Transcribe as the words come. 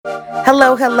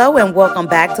Hello, and welcome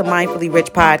back to Mindfully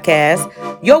Rich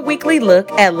Podcast, your weekly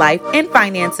look at life and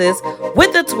finances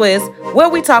with a twist where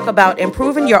we talk about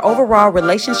improving your overall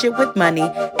relationship with money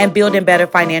and building better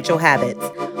financial habits.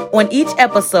 On each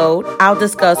episode, I'll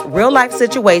discuss real life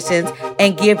situations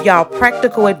and give y'all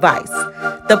practical advice.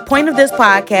 The point of this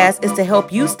podcast is to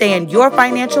help you stay in your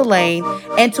financial lane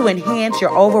and to enhance your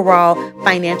overall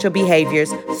financial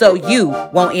behaviors so you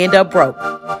won't end up broke.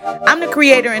 I'm the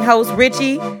creator and host,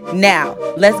 Richie. Now,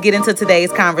 let's get into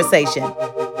today's conversation.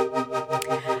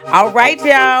 All right,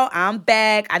 y'all, I'm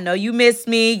back. I know you missed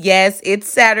me. Yes, it's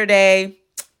Saturday.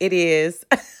 It is.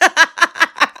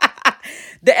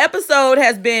 The episode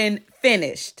has been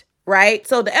finished, right?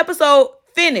 So the episode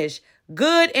finished,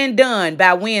 good and done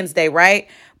by Wednesday, right?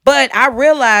 But I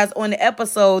realized on the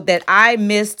episode that I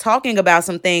missed talking about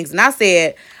some things. And I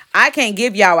said, I can't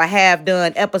give y'all a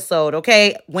half-done episode,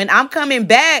 okay? When I'm coming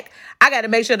back, I got to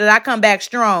make sure that I come back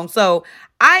strong. So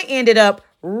I ended up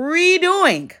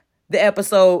redoing the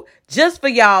episode just for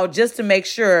y'all, just to make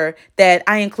sure that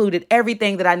I included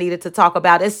everything that I needed to talk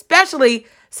about, especially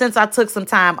since I took some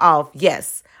time off.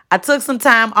 Yes, I took some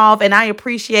time off, and I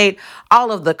appreciate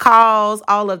all of the calls,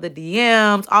 all of the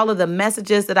DMs, all of the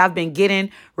messages that I've been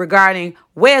getting regarding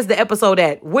where's the episode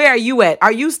at? Where are you at?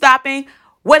 Are you stopping?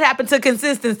 What happened to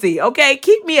consistency? Okay,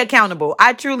 keep me accountable.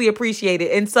 I truly appreciate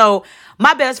it. And so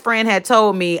my best friend had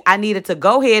told me I needed to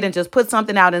go ahead and just put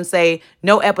something out and say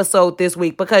no episode this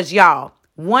week because y'all,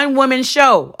 one woman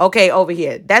show, okay, over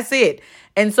here. That's it.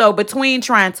 And so between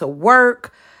trying to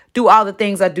work, do all the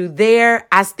things I do there,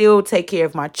 I still take care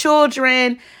of my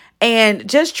children and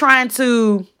just trying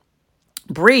to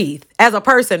breathe as a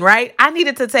person, right? I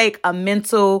needed to take a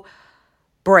mental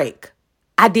break.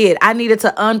 I did. I needed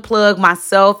to unplug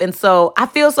myself. And so I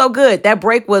feel so good. That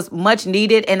break was much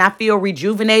needed and I feel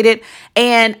rejuvenated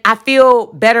and I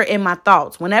feel better in my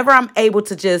thoughts whenever I'm able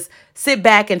to just sit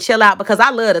back and chill out because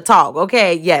I love to talk.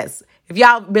 Okay. Yes. If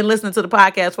y'all been listening to the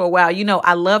podcast for a while, you know,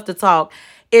 I love to talk.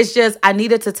 It's just I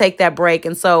needed to take that break.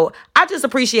 And so I just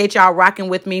appreciate y'all rocking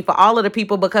with me for all of the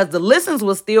people because the listens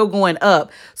was still going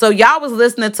up. So y'all was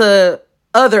listening to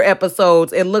other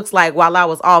episodes, it looks like, while I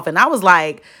was off. And I was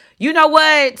like, you know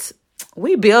what?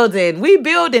 We building.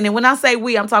 And when I say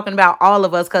we, I'm talking about all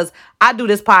of us because I do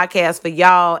this podcast for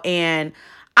y'all and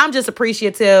I'm just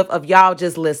appreciative of y'all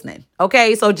just listening.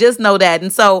 Okay, so just know that.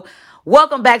 And so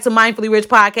welcome back to Mindfully Rich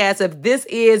Podcast. If this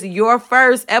is your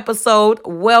first episode,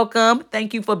 welcome.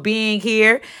 Thank you for being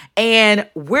here. And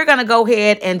we're going to go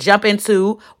ahead and jump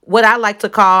into what I like to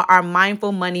call our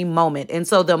mindful money moment. And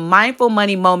so the mindful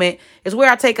money moment is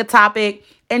where I take a topic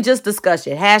and just discuss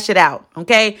it, hash it out,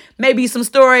 okay? Maybe some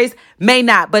stories, may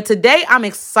not. But today I'm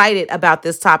excited about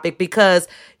this topic because,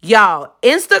 y'all,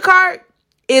 Instacart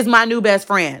is my new best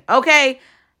friend, okay?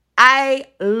 I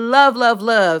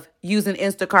love using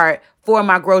Instacart for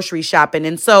my grocery shopping.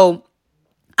 And so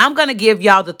I'm going to give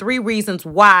y'all the 3 reasons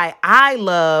why I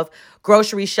love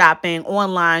grocery shopping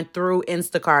online through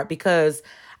Instacart because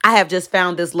I have just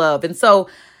found this love. And so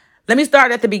let me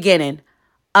start at the beginning.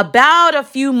 About a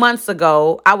few months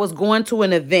ago, I was going to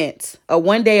an event, a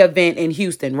one-day event in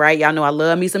Houston, right? Y'all know I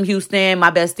love me some Houston.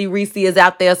 My bestie Reese is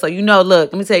out there. So, you know,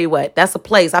 look, let me tell you what, that's a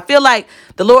place. I feel like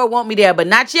the Lord want me there, but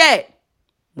not yet.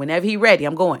 Whenever He's ready,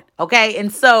 I'm going. Okay.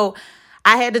 And so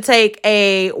I had to take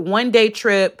a one-day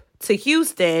trip to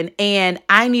Houston and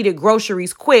I needed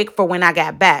groceries quick for when I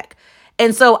got back.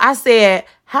 And so I said,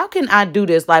 how can I do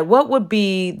this? Like, what would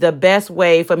be the best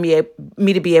way for me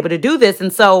to be able to do this?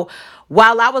 And so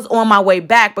while I was on my way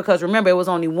back, because remember, it was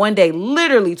only one day,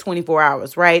 literally 24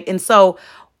 hours, right? And so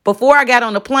before I got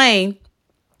on the plane,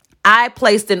 I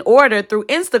placed an order through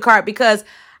Instacart because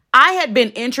I had been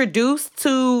introduced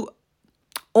to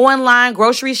online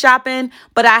grocery shopping,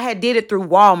 but I had did it through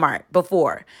Walmart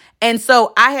before. And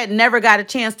so I had never got a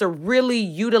chance to really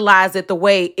utilize it the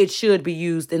way it should be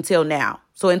used until now.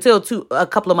 So until a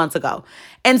couple of months ago.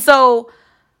 And so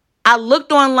I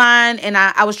looked online and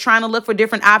I was trying to look for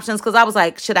different options because I was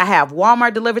like, should I have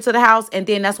Walmart delivered to the house? And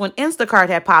then that's when Instacart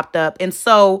had popped up. And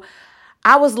so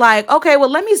I was like, okay, well,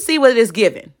 let me see what it is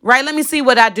giving, right? Let me see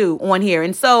what I do on here.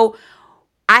 And so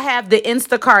I have the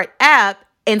Instacart app.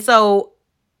 And so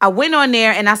I went on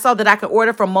there and I saw that I could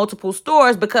order from multiple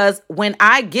stores because when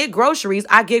I get groceries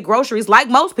like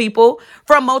most people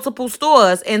from multiple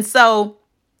stores. And so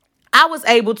I was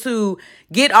able to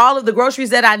get all of the groceries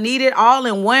that I needed all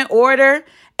in one order.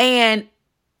 And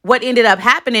what ended up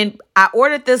happening, I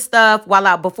ordered this stuff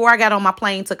before I got on my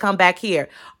plane to come back here.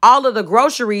 All of the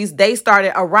groceries, they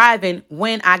started arriving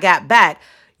when I got back.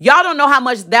 Y'all don't know how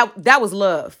much that was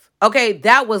love. Okay,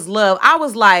 that was love. I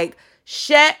was like,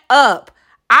 shut up.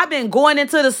 I've been going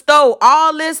into the store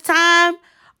all this time.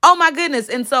 Oh my goodness.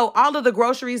 And so all of the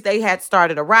groceries, they had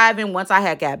started arriving once I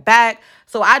had got back.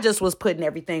 So I just was putting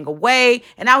everything away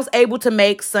and I was able to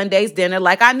make Sunday's dinner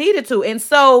like I needed to. And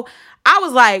so I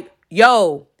was like,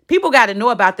 yo, people got to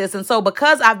know about this. And so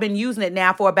because I've been using it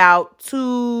now for about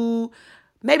 2,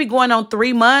 maybe going on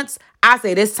 3 months, I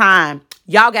said it's time.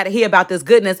 Y'all got to hear about this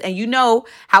goodness. And you know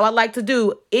how I like to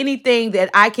do anything that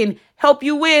I can help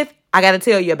you with, I got to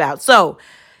tell you about. So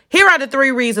here are the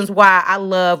 3 reasons why I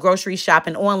love grocery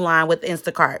shopping online with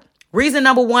Instacart. Reason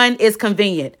number 1 is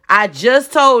convenient. I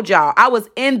just told y'all I was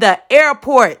in the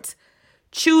airport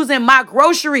choosing my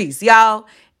groceries, y'all,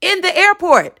 in the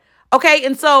airport. Okay.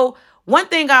 And so one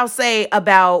thing I'll say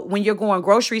about when you're going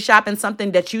grocery shopping,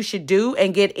 something that you should do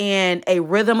and get in a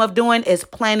rhythm of doing is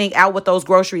planning out what those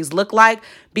groceries look like.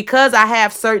 Because I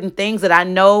have certain things that I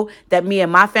know that me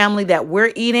and my family that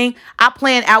we're eating, I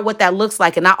plan out what that looks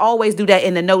like. And I always do that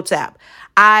in the notes app.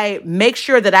 I make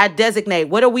sure that I designate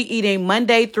what are we eating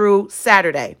Monday through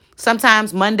Saturday,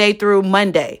 sometimes Monday through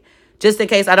Monday, just in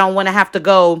case I don't want to have to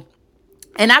go.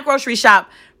 And I grocery shop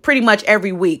pretty much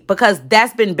every week because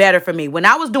that's been better for me. When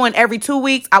I was doing every 2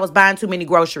 weeks, I was buying too many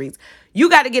groceries. You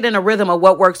got to get in a rhythm of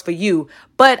what works for you.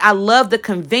 But I love the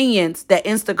convenience that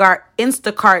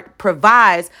Instacart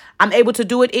provides. I'm able to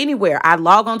do it anywhere. I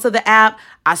log onto the app.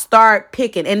 I start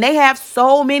picking. And they have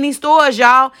so many stores,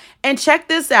 y'all. And check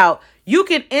this out. You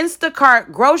can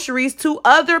Instacart groceries to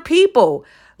other people.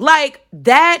 Like,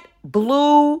 that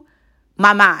blew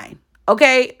my mind.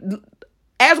 Okay?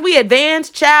 As we advance,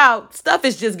 child, stuff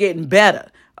is just getting better.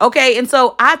 Okay. And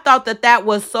so I thought that that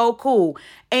was so cool.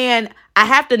 And I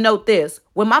have to note this.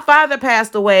 When my father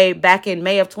passed away back in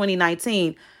May of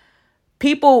 2019,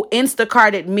 people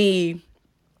Instacarted me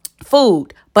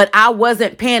food, but I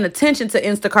wasn't paying attention to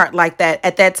Instacart like that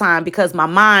at that time because my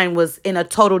mind was in a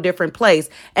total different place.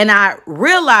 And I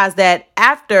realized that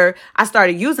after I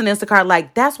started using Instacart,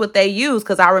 like that's what they use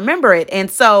because I remember it. And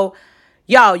so,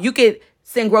 y'all, you could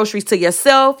send groceries to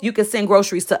yourself. You can send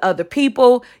groceries to other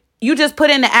people. You just put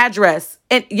in the address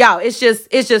and y'all, it's just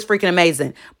freaking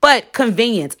amazing. But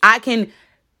convenience, I can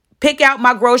pick out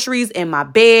my groceries in my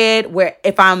bed where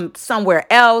if I'm somewhere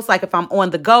else, like if I'm on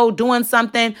the go doing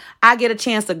something, I get a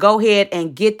chance to go ahead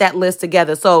and get that list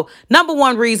together. So number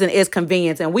 1 reason is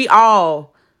convenience. And we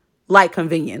all like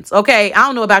convenience. Okay. I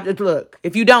don't know about it. Look,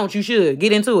 if you don't, you should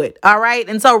get into it. All right.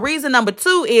 And so reason number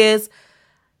 2 is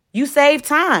you save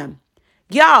time.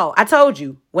 Y'all, I told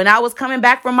you, when I was coming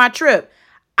back from my trip,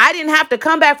 I didn't have to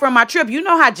come back from my trip. You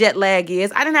know how jet lag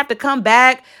is. I didn't have to come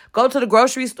back, go to the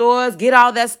grocery stores, get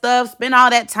all that stuff, spend all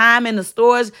that time in the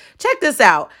stores. Check this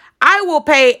out. I will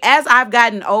pay as I've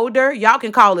gotten older. Y'all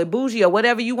can call it bougie or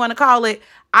whatever you want to call it.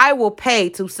 I will pay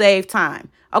to save time.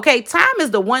 Okay, time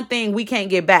is the one thing we can't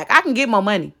get back. I can get more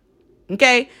money.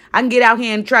 Okay, I can get out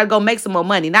here and try to go make some more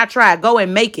money. Not try, go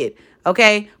and make it.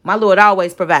 Okay, my Lord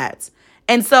always provides.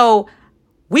 And so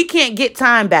we can't get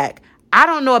time back. I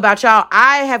don't know about y'all.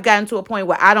 I have gotten to a point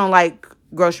where I don't like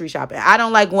grocery shopping. I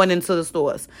don't like going into the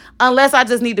stores unless I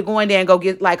just need to go in there and go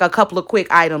get like a couple of quick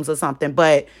items or something.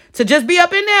 But to just be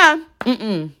up in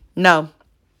there, no,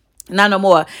 not no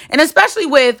more. And especially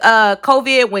with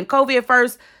COVID, when COVID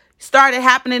first started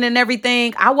happening and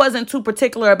everything, I wasn't too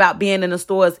particular about being in the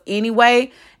stores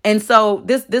anyway. And so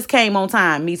this came on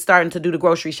time, me starting to do the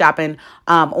grocery shopping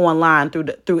online through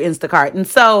Instacart. And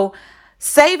so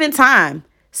saving time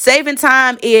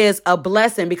is a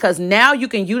blessing because now you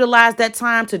can utilize that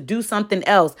time to do something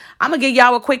else. I'm going to give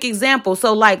y'all a quick example.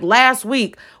 So like last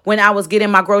week when I was getting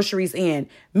my groceries in,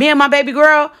 me and my baby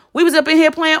girl, we was up in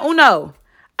here playing Uno.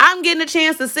 I'm getting a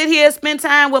chance to sit here and spend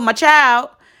time with my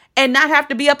child and not have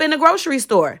to be up in the grocery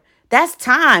store. That's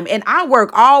time. And I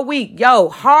work all week. Yo,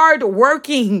 hard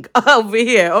working over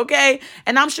here. Okay.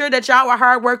 And I'm sure that y'all are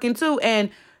hard working too.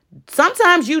 And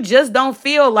sometimes you just don't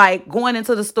feel like going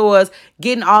into the stores,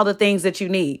 getting all the things that you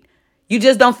need. You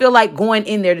just don't feel like going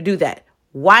in there to do that.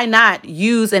 Why not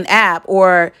use an app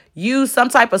or use some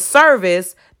type of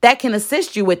service that can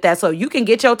assist you with that so you can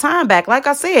get your time back? Like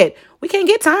I said, we can't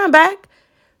get time back.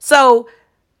 So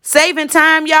saving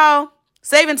time, y'all,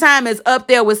 saving time is up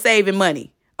there with saving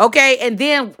money. Okay. And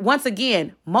then once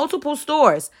again, multiple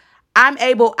stores. I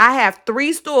have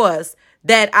 3 stores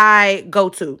that I go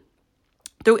to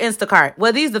through Instacart.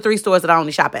 Well, these are the 3 stores that I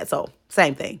only shop at. So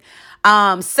same thing.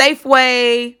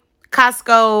 Safeway,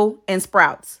 Costco, and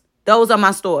Sprouts. Those are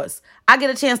my stores. I get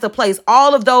a chance to place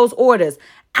all of those orders.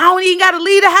 I don't even got to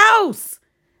leave the house.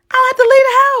 I don't have to leave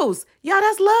the house. Y'all,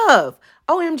 that's love.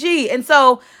 OMG. And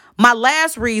so my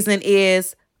last reason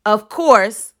is, of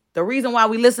course, the reason why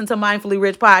we listen to Mindfully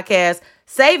Rich podcast,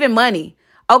 saving money.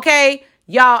 Okay.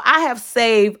 Y'all, I have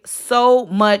saved so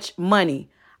much money.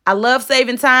 I love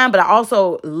saving time, but I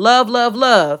also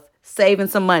love saving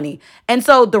some money. And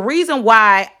so the reason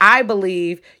why I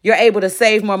believe you're able to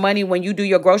save more money when you do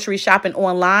your grocery shopping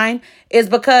online is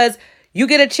because you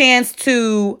get a chance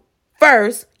to,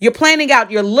 first, you're planning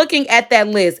out, you're looking at that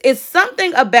list. It's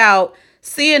something about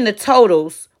seeing the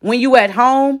totals when you at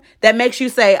home that makes you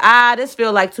say, this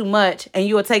feel like too much, and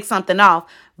you will take something off,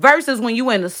 versus when you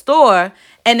in the store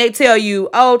and they tell you,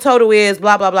 oh, total is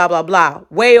blah, blah, blah, blah, blah,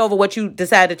 way over what you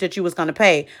decided that you was going to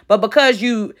pay. But because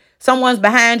someone's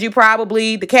behind you,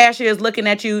 probably the cashier is looking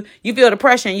at you, you feel the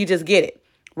pressure and you just get it.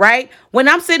 Right? When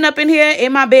I'm sitting up in here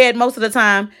in my bed most of the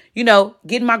time,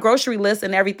 getting my grocery list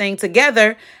and everything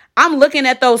together, I'm looking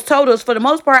at those totals. For the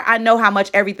most part, I know how much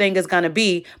everything is going to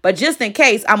be. But just in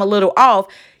case I'm a little off,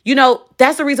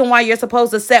 that's the reason why you're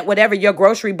supposed to set whatever your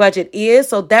grocery budget is.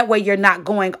 So that way you're not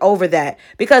going over that,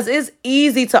 because it's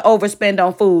easy to overspend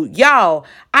on food. Y'all,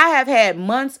 I have had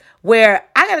months where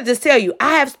I got to just tell you,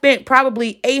 I have spent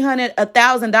probably $800,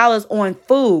 $1,000 on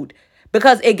food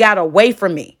because it got away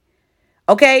from me.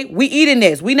 Okay, we eating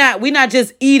this. We not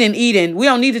just eating. We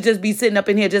don't need to just be sitting up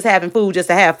in here just having food just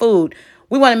to have food.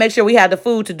 We want to make sure we have the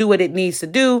food to do what it needs to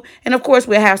do. And of course,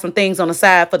 we'll have some things on the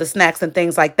side for the snacks and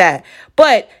things like that.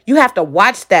 But you have to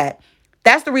watch that.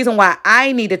 That's the reason why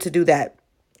I needed to do that.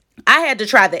 I had to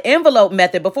try the envelope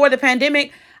method before the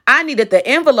pandemic. I needed the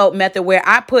envelope method where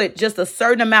I put just a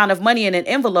certain amount of money in an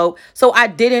envelope so I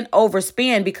didn't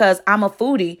overspend, because I'm a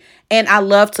foodie and I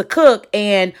love to cook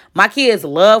and my kids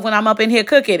love when I'm up in here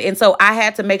cooking. And so I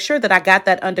had to make sure that I got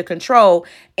that under control.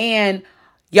 And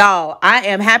y'all, I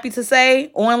am happy to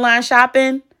say online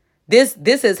shopping, this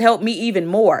has helped me even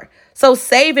more. So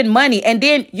saving money. And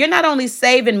then you're not only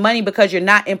saving money because you're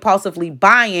not impulsively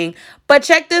buying, but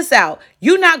check this out.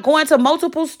 You're not going to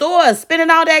multiple stores,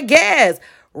 spending all that gas,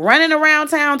 running around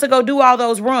town to go do all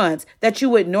those runs that you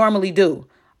would normally do.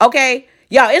 Okay?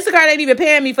 Y'all, Instacart ain't even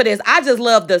paying me for this. I just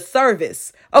love the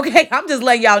service. Okay? I'm just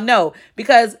letting y'all know,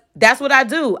 because that's what I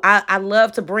do. I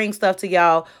love to bring stuff to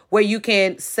y'all where you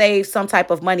can save some type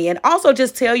of money, and also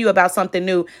just tell you about something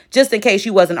new just in case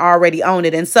you wasn't already on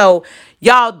it. And so,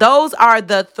 y'all, those are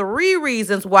the 3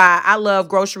 reasons why I love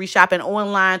grocery shopping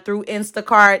online through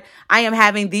Instacart. I am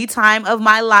having the time of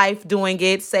my life doing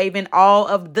it, saving all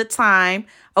of the time.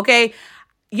 Okay,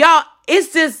 y'all,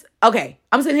 it's just, okay,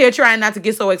 I'm sitting here trying not to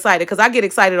get so excited because I get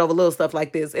excited over little stuff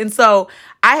like this. And so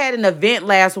I had an event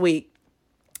last week.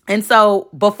 And so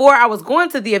before I was going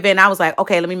to the event, I was like,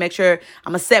 okay, let me make sure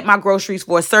I'm going to set my groceries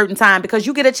for a certain time, because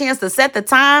you get a chance to set the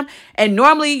time. And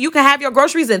normally you can have your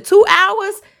groceries in 2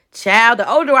 hours. Child, the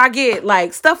older I get,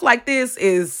 like, stuff like this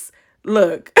is,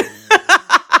 look,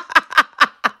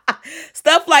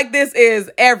 stuff like this is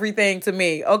everything to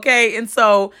me. Okay. And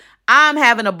so I'm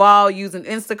having a ball using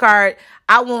Instacart.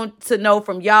 I want to know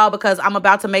from y'all, because I'm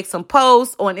about to make some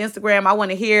posts on Instagram. I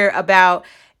want to hear about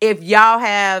if y'all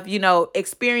have,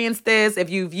 experienced this,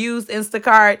 if you've used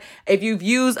Instacart, if you've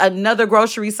used another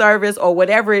grocery service or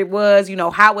whatever it was,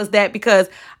 how was that? Because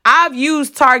I've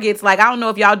used Target's, like, I don't know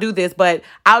if y'all do this, but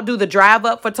I'll do the drive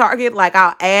up for Target. Like,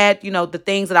 I'll add, the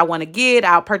things that I want to get.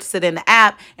 I'll purchase it in the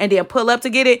app and then pull up to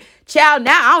get it. Child,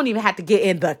 now I don't even have to get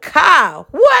in the car.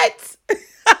 What?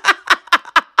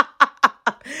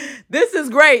 This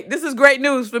is great. This is great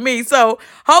news for me. So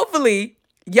hopefully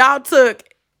y'all took,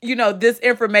 this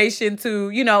information to,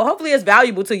 hopefully it's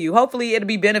valuable to you. Hopefully it'll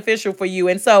be beneficial for you.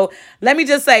 And so let me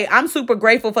just say, I'm super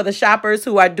grateful for the shoppers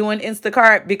who are doing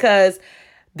Instacart, because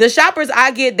the shoppers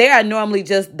I get, they are normally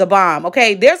just the bomb.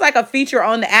 Okay. There's like a feature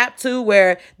on the app too,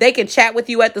 where they can chat with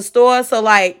you at the store. So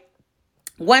like,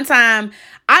 one time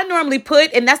I normally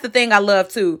put, and that's the thing I love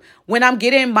too, when I'm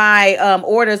getting my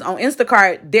orders on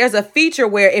Instacart, there's a feature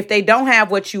where if they don't have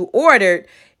what you ordered,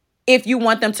 if you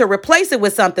want them to replace it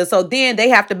with something, so then they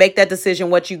have to make that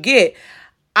decision what you get.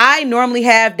 I normally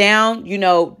have down,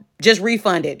 just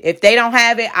refund it. If they don't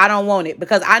have it, I don't want it,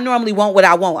 because I normally want what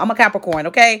I want. I'm a Capricorn,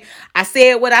 okay? I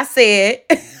said what I said.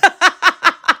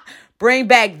 Bring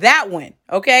back that one,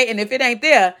 okay? And if it ain't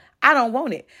there, I don't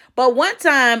want it. But one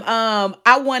time,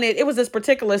 it was this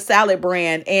particular salad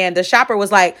brand, and the shopper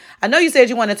was like, I know you said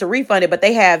you wanted to refund it, but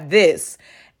they have this.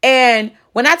 And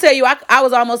when I tell you, I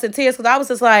was almost in tears, because I was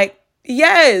just like,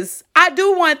 yes, I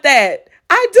do want that.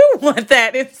 I do want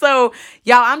that. And so,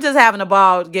 y'all, I'm just having a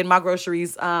ball getting my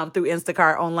groceries through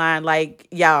Instacart online. Like,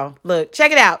 y'all, look,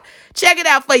 check it out. Check it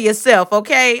out for yourself,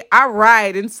 okay? All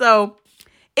right. And so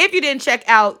if you didn't check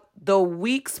out the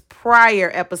week's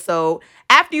prior episode,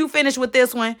 after you finish with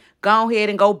this one, go ahead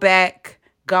and go back,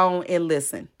 go and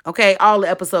listen. Okay, all the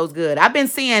episodes good. I've been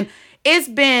seeing it's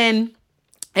been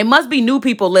It must be new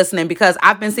people listening because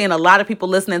I've been seeing a lot of people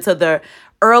listening to the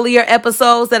earlier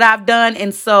episodes that I've done.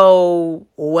 And so,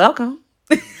 welcome.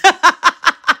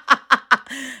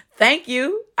 Thank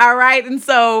you. All right. And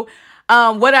so,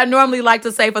 what I normally like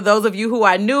to say for those of you who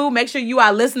are new, make sure you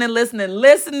are listening.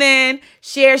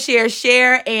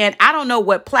 Share. And I don't know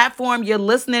what platform you're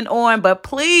listening on, but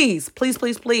please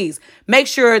make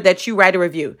sure that you write a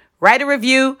review. Write a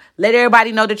review. Let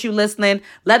everybody know that you're listening.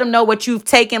 Let them know what you've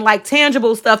taken, like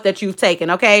tangible stuff that you've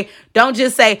taken, okay? Don't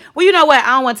just say, well, you know what? I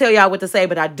don't want to tell y'all what to say,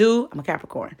 but I do. I'm a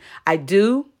Capricorn. I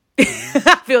do.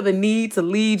 I feel the need to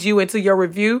lead you into your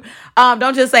review.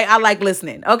 Don't just say, I like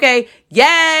listening, okay?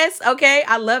 Yes, okay?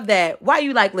 I love that. Why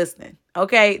you like listening?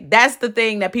 Okay, that's the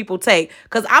thing that people take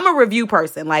because I'm a review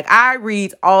person. Like I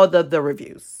read all the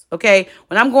reviews. Okay,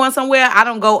 when I'm going somewhere, I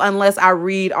don't go unless I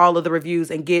read all of the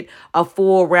reviews and get a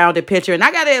full rounded picture. And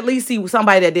I got to at least see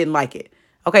somebody that didn't like it.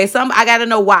 Okay, I got to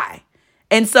know why.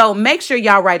 And so make sure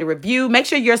y'all write a review. Make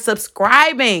sure you're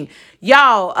subscribing.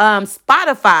 Y'all,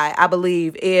 Spotify, I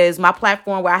believe, is my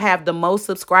platform where I have the most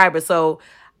subscribers. So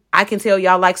I can tell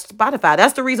y'all like Spotify.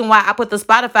 That's the reason why I put the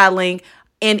Spotify link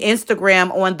in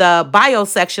Instagram on the bio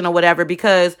section or whatever,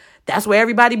 because that's where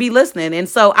everybody be listening. And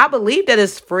so I believe that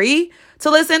it's free to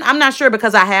listen. I'm not sure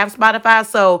because I have Spotify.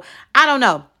 So I don't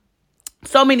know.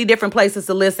 So many different places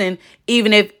to listen,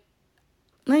 even if,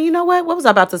 you know what? What was I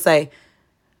about to say?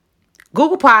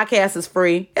 Google Podcasts is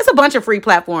free. It's a bunch of free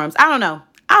platforms. I don't know.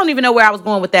 I don't even know where I was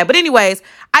going with that. But anyways,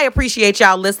 I appreciate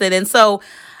y'all listening. And so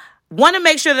want to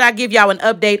make sure that I give y'all an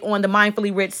update on the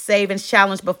Mindfully Rich Savings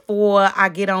Challenge before I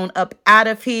get on up out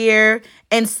of here.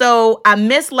 And so I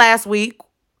missed last week.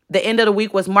 The end of the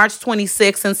week was March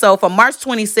 26th. And so for March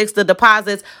 26th, the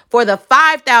deposits for the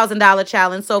 $5,000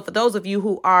 challenge. So for those of you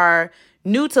who are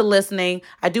new to listening,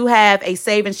 I do have a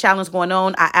savings challenge going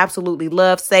on. I absolutely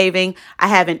love saving. I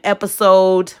have an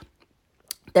episode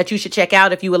that you should check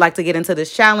out if you would like to get into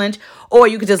this challenge, or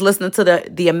you could just listen to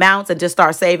the amounts and just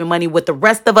start saving money with the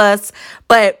rest of us.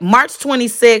 But March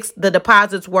 26th, the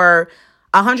deposits were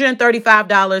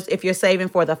 $135 if you're saving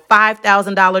for the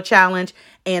 $5,000 challenge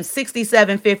and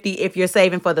 $67.50 if you're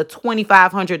saving for the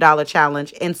 $2,500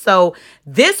 challenge. And so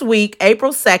this week,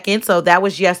 April 2nd, so that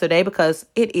was yesterday because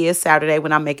it is Saturday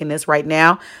when I'm making this right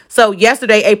now. So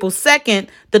yesterday, April 2nd,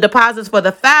 the deposits for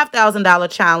the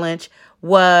 $5,000 challenge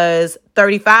was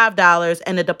 $35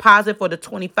 and the deposit for the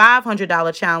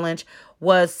 $2,500 challenge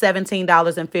was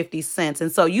 $17.50.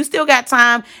 And so you still got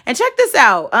time. And check this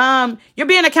out. You're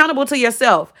being accountable to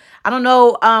yourself. I don't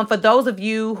know, for those of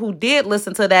you who did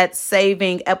listen to that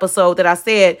saving episode that I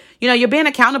said, you're being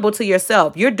accountable to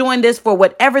yourself. You're doing this for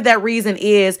whatever that reason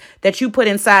is that you put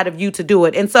inside of you to do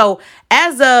it. And so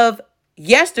as of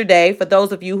yesterday, for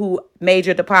those of you who made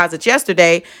your deposits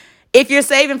yesterday, if you're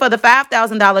saving for the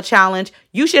 $5,000 challenge,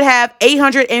 you should have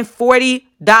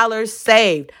 $840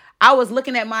 saved. I was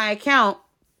looking at my account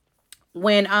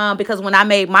because when I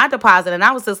made my deposit and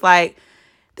I was just like,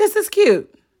 this is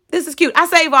cute. This is cute. I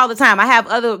save all the time. I have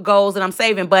other goals that I'm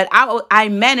saving, but I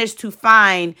managed to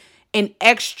find an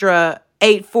extra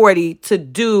 $840 to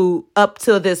do up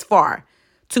to this far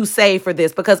to save for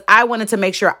this because I wanted to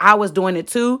make sure I was doing it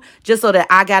too, just so that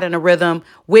I got in a rhythm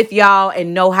with y'all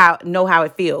and know how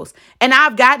it feels. And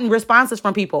I've gotten responses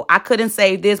from people. I couldn't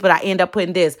save this, but I end up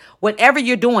putting this. Whatever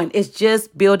you're doing is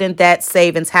just building that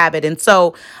savings habit. And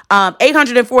so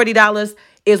 $840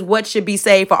 is what should be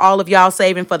saved for all of y'all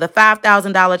saving for the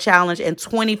 $5,000 challenge and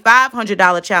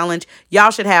 $2,500 challenge.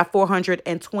 Y'all should have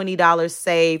 $420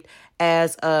 saved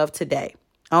as of today.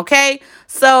 Okay,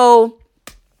 so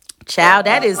child,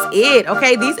 that is it.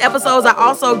 Okay, these episodes are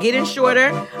also getting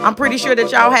shorter. I'm pretty sure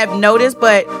that y'all have noticed,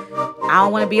 but I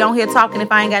don't want to be on here talking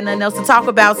if I ain't got nothing else to talk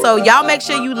about. So y'all make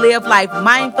sure you live life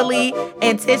mindfully,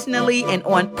 intentionally, and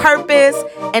on purpose.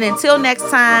 And until next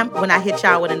time, when I hit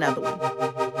y'all with another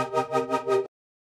one.